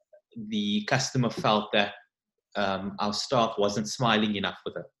the customer felt that our staff wasn't smiling enough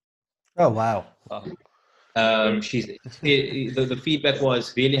with her. Oh wow! The feedback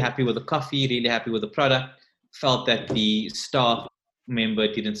was really happy with the coffee, really happy with the product. Felt that the staff member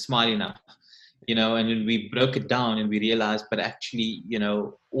didn't smile enough. And then we broke it down and we realized, but actually,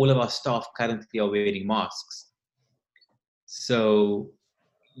 all of our staff currently are wearing masks. So,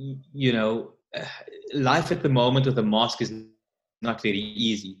 life at the moment with a mask is not very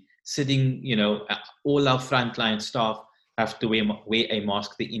easy. Sitting, all our frontline staff have to wear a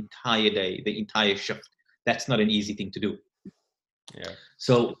mask the entire day, the entire shift. That's not an easy thing to do. Yeah.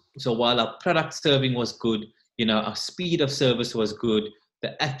 So while our product serving was good, our speed of service was good,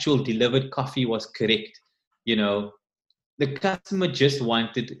 the actual delivered coffee was correct. The customer just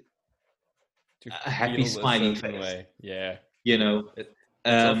wanted a happy, smiling face. Way. Yeah.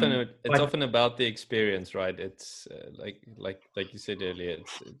 It's often about the experience, right? It's like you said earlier.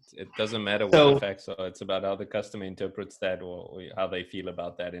 It doesn't matter what the facts are. It's about how the customer interprets that or how they feel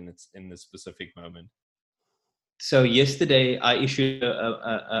about that in the specific moment. So yesterday I issued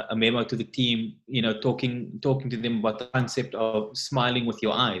a memo to the team, talking to them about the concept of smiling with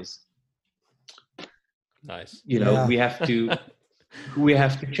your eyes. Nice. We have to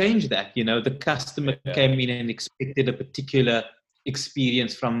change that. The customer came in and expected a particular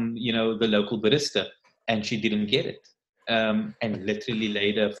experience from, the local barista, and she didn't get it, and literally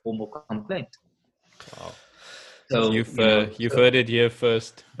laid a formal complaint. Wow. So You've heard it here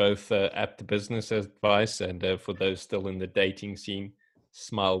first, both apt business advice and for those still in the dating scene,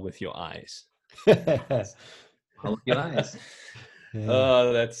 smile with your eyes. hold your eyes. Yeah.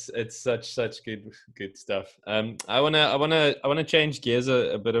 Oh, it's such good stuff. I wanna change gears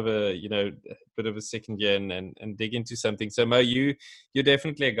a bit of a bit of a second gear and dig into something. So Mo, you're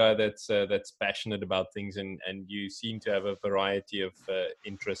definitely a guy that's passionate about things, and you seem to have a variety of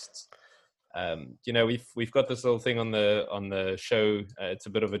interests. We've got this little thing on the show. It's a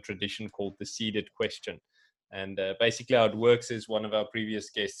bit of a tradition called the seeded question. And basically how it works is one of our previous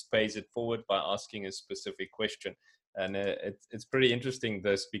guests pays it forward by asking a specific question. And it's pretty interesting,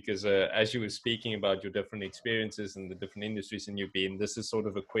 this, because as you were speaking about your different experiences and the different industries in you've been, this is sort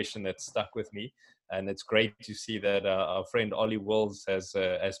of a question that stuck with me. And it's great to see that our friend Ollie Wills has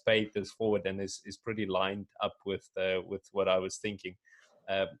paid this forward and is pretty lined up with what I was thinking.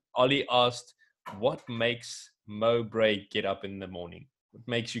 Ollie asked, what makes Mo Bray get up in the morning? What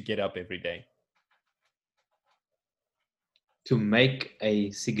makes you get up every day? To make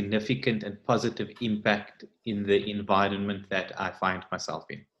a significant and positive impact in the environment that I find myself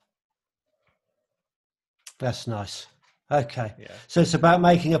in. That's nice. Okay. Yeah. So it's about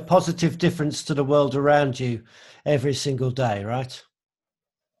making a positive difference to the world around you every single day, right?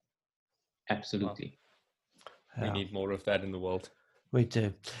 Absolutely. We Yeah. need more of that in the world. We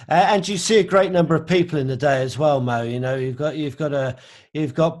do, and you see a great number of people in the day as well, Mo. You know, you've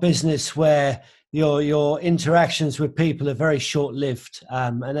got business where your interactions with people are very short lived,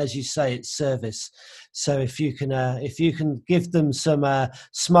 and as you say, it's service. So if you can give them some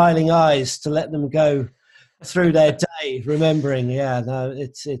smiling eyes to let them go through their day, remembering,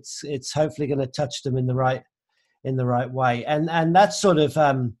 it's hopefully going to touch them in the right way. And that's sort of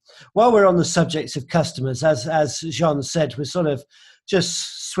while we're on the subject of customers, as Jean said, we're sort of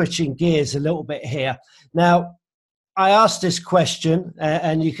just switching gears a little bit here. Now, I asked this question,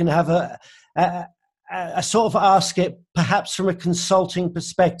 and you can have a sort of ask it perhaps from a consulting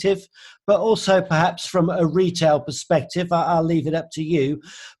perspective, but also perhaps from a retail perspective. I'll leave it up to you.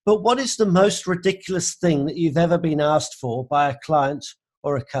 But what is the most ridiculous thing that you've ever been asked for by a client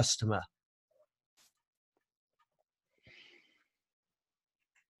or a customer?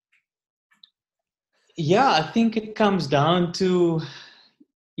 Yeah, I think it comes down to,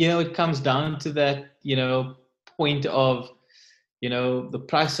 that, point of, the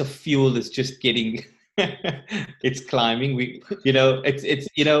price of fuel is just getting, it's climbing. When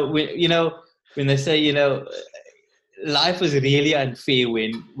they say, life is really unfair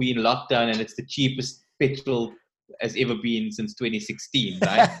when we're in lockdown and it's the cheapest petrol has ever been since 2016,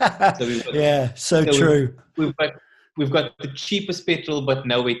 right? So we've got, true. We've got the cheapest petrol, but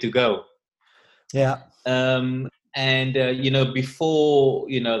nowhere to go. Yeah. Before,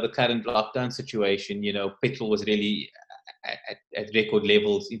 the current lockdown situation, petrol was really at record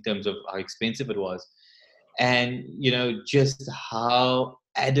levels in terms of how expensive it was. And, just how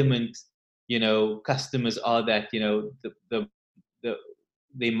adamant, customers are that,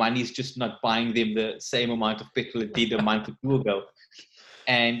 their money is just not buying them the same amount of petrol it did a month or two ago.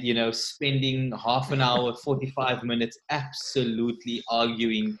 And, spending half an hour, 45 minutes, absolutely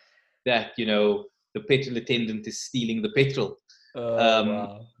arguing that, the petrol attendant is stealing the petrol.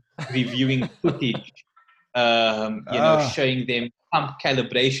 Wow. Reviewing footage, showing them pump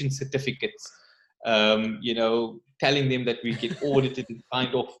calibration certificates, telling them that we get audited and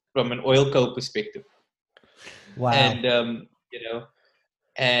signed off from an oil co perspective. Wow. And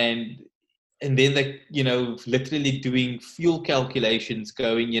then they, literally doing fuel calculations,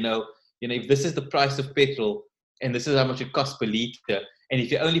 going, if this is the price of petrol and this is how much it costs per liter, and if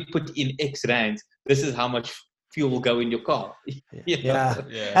you only put in X rands, this is how much fuel will go in your car. Yeah.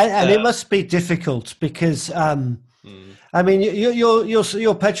 And it must be difficult because, I mean,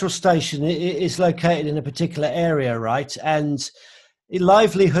 your petrol station is located in a particular area, right? And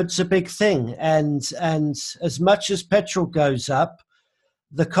livelihood's a big thing. And as much as petrol goes up,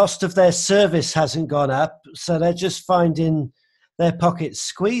 the cost of their service hasn't gone up. So they're just finding their pockets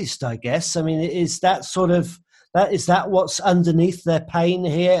squeezed, I guess. I mean, is that what's underneath their pain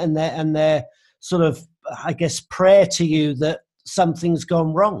here and their sort of, I guess, prayer to you that something's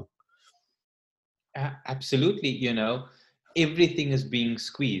gone wrong? Absolutely. Everything is being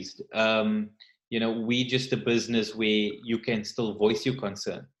squeezed. We just a business where you can still voice your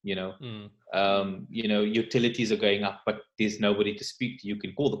concern, utilities are going up, but there's nobody to speak to. You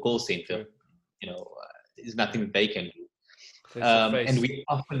can call the call center, there's nothing that they can do. And we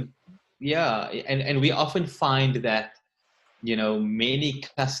often, and we often find that, many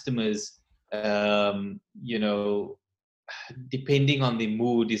customers, depending on the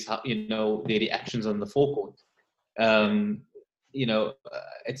mood, is how, their reactions on the forecourt.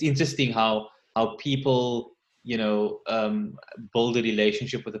 It's interesting how people, build a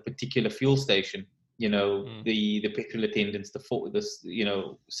relationship with a particular fuel station. The petrol attendants,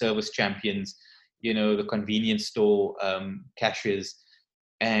 the service champions, the convenience store cashiers,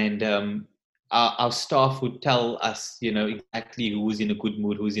 and our staff would tell us, exactly who's in a good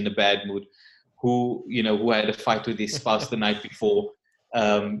mood, who's in a bad mood, who had a fight with his spouse the night before,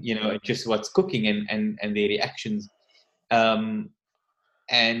 just what's cooking and their reactions. And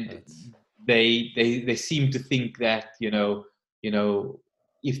they seem to think that,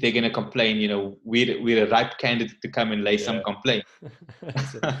 if they're going to complain, we're a ripe candidate to come and lay some complaint.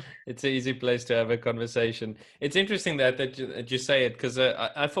 It's an easy place to have a conversation. It's interesting that you say it, because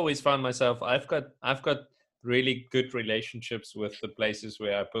I've always found myself, I've got really good relationships with the places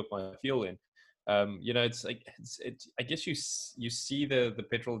where I put my fuel in. It's like I guess you see the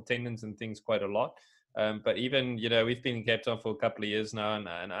petrol attendants and things quite a lot. But even, we've been in Cape Town for a couple of years now, and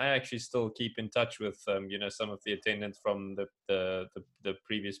I actually still keep in touch with, some of the attendants from the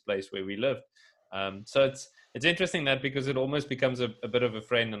previous place where we lived. So it's interesting that, because it almost becomes a bit of a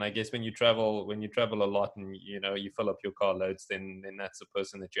friend. And I guess when you travel a lot and, you fill up your car loads, then that's the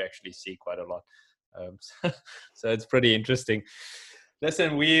person that you actually see quite a lot. So it's pretty interesting.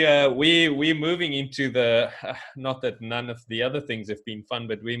 Listen, we're moving into the, not that none of the other things have been fun,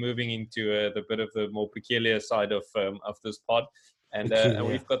 but we're moving into the bit of the more peculiar side of this pod, and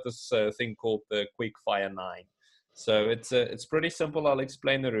we've got this thing called the Quick Fire 9. So it's pretty simple. I'll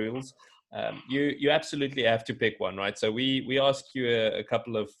explain the rules. You absolutely have to pick one, right? So we ask you a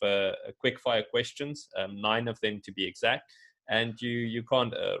couple of quick fire questions, 9 of them to be exact, and you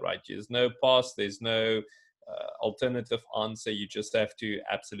can't right? There's no pass. There's no alternative answer. You just have to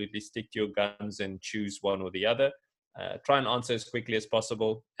absolutely stick to your guns and choose one or the other. Try and answer as quickly as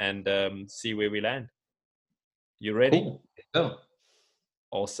possible, and see where we land. You ready? Cool. Go.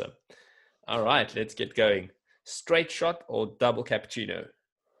 Awesome. All right, let's get going. Straight shot or double cappuccino?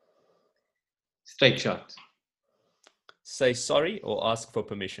 Straight shot. Say sorry or ask for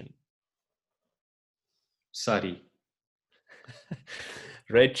permission? Sorry.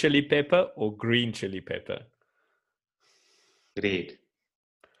 Red chili pepper or green chili pepper? Red.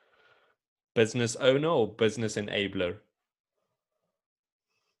 Business owner or business enabler?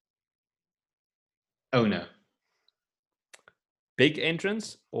 Owner. Big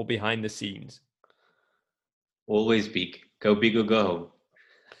entrance or behind the scenes? Always big. Go big or go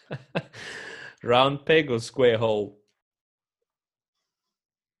home. Round peg or square hole?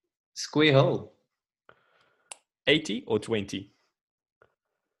 Square hole. 80 or 20?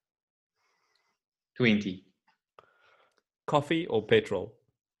 20. Coffee or petrol?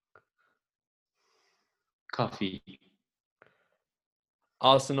 Coffee.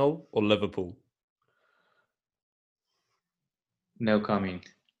 Arsenal or Liverpool? No comment.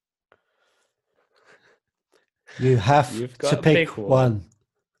 You have to pick one.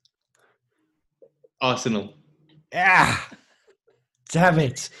 Arsenal. Ah, damn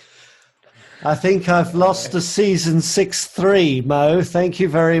it. I think I've lost the season 6-3, Mo. Thank you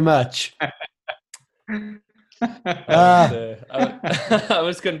very much. I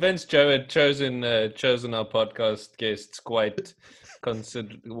was convinced Joe had chosen our podcast guests quite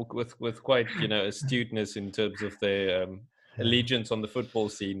with quite astuteness in terms of their allegiance on the football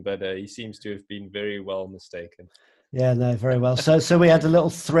scene, but he seems to have been very well mistaken. Yeah, no, very well. So we had a little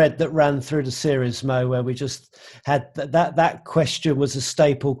thread that ran through the series, Mo, where we just had that question was a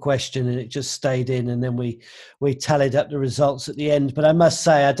staple question, and it just stayed in, and then we tallied up the results at the end. But I must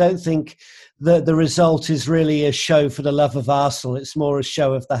say, I don't think the result is really a show for the love of Arsenal. It's more a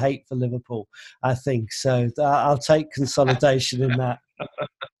show of the hate for Liverpool, I think. So I'll take consolidation in that.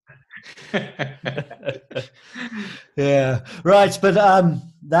 Yeah, right. But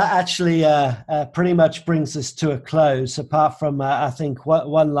that actually pretty much brings us to a close, apart from I think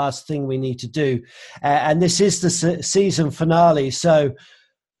one last thing we need to do, and this is the season finale. So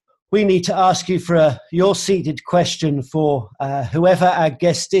we need to ask you for your seeded question for whoever our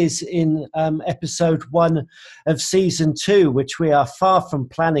guest is in episode 1 of season 2, which we are far from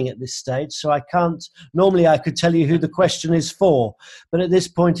planning at this stage. So I can't, normally I could tell you who the question is for, but at this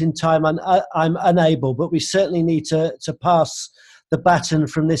point in time I'm unable, but we certainly need to pass the baton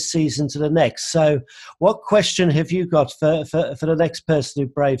from this season to the next. So what question have you got for the next person who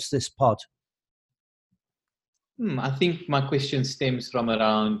braves this pod? I think my question stems from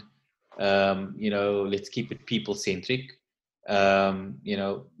around, let's keep it people-centric. So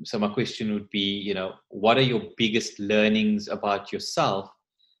my question would be, what are your biggest learnings about yourself,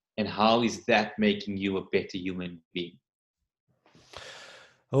 and how is that making you a better human being?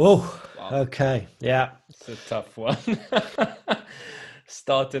 Oh, Wow. okay. Yeah. It's a tough one.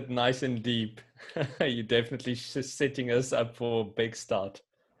 Started nice and deep. You're definitely setting us up for a big start.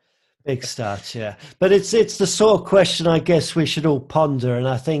 Big start, yeah. But it's the sort of question I guess we should all ponder. And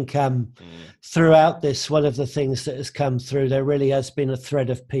I think throughout this, one of the things that has come through, there really has been a thread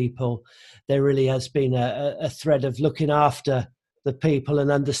of people. There really has been a thread of looking after the people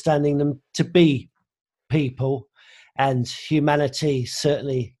and understanding them to be people. And humanity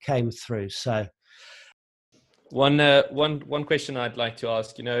certainly came through. So one question I'd like to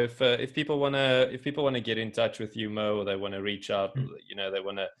ask, if people wanna get in touch with you, Mo, or they want to reach out, they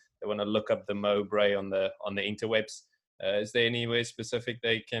want to look up the Mo Bray on the interwebs. Is there anywhere specific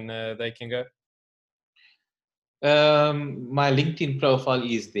they can go? My LinkedIn profile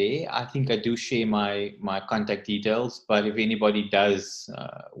is there. I think I do share my contact details, but if anybody does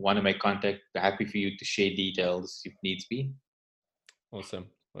want to make contact, happy for you to share details if needs be. Awesome.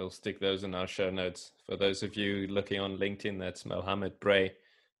 We'll stick those in our show notes. For those of you looking on LinkedIn, that's Mohamed Bray,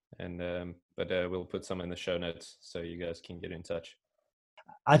 and but we'll put some in the show notes so you guys can get in touch.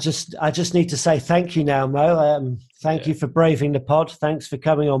 I just need to say thank you now, Mo. Thank you for braving the pod. Thanks for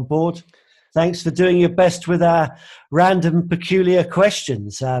coming on board. Thanks for doing your best with our random, peculiar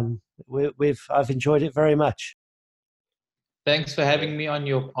questions. I've enjoyed it very much. Thanks for having me on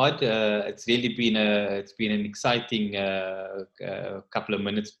your pod. It's really been an exciting couple of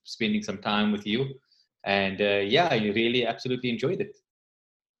minutes spending some time with you, and I really absolutely enjoyed it.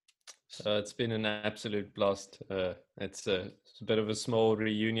 It's been an absolute blast. It's a bit of a small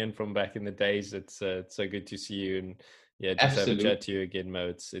reunion from back in the days. It's so good to see you, and just have a chat to you again, Mo.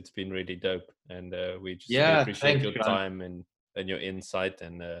 It's been really dope, and we appreciate your time and your insight,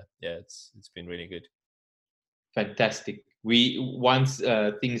 and it's been really good. Fantastic. Once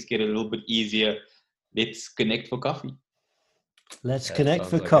things get a little bit easier, let's connect for coffee. Let's connect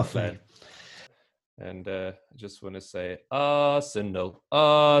for coffee. And I just want to say, Arsenal,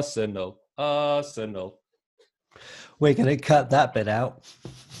 Arsenal, Arsenal. We're going to cut that bit out.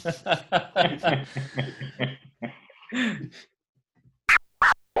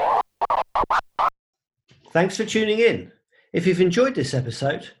 Thanks for tuning in. If you've enjoyed this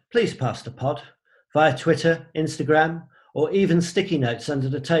episode, please pass the pod via Twitter, Instagram, or even sticky notes under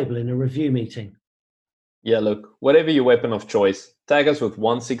the table in a review meeting. Yeah, look, whatever your weapon of choice, tag us with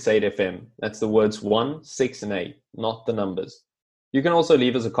 168FM. That's the words 1, 6, and 8, not the numbers. You can also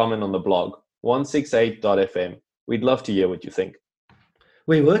leave us a comment on the blog, 168.fm. We'd love to hear what you think.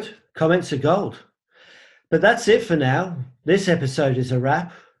 We would. Comments are gold. But that's it for now. This episode is a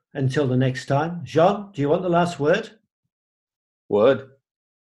wrap. Until the next time. Jean, do you want the last word? Word.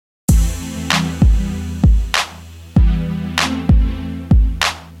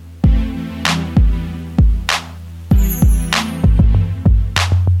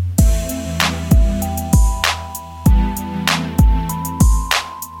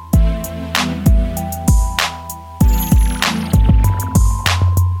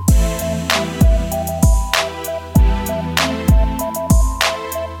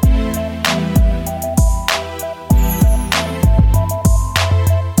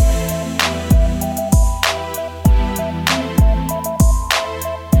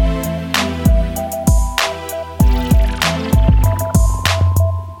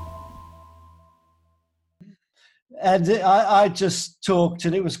 And I just talked,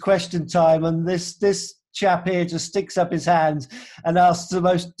 and it was question time, and this chap here just sticks up his hand and asks the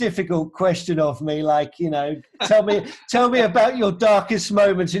most difficult question of me, like, tell me about your darkest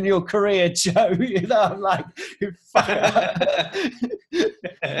moment in your career, Joe. I'm like,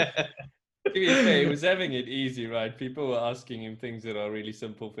 To be fair, he was having it easy, right? People were asking him things that are really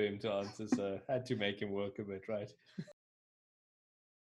simple for him to answer, so I had to make him work a bit, right?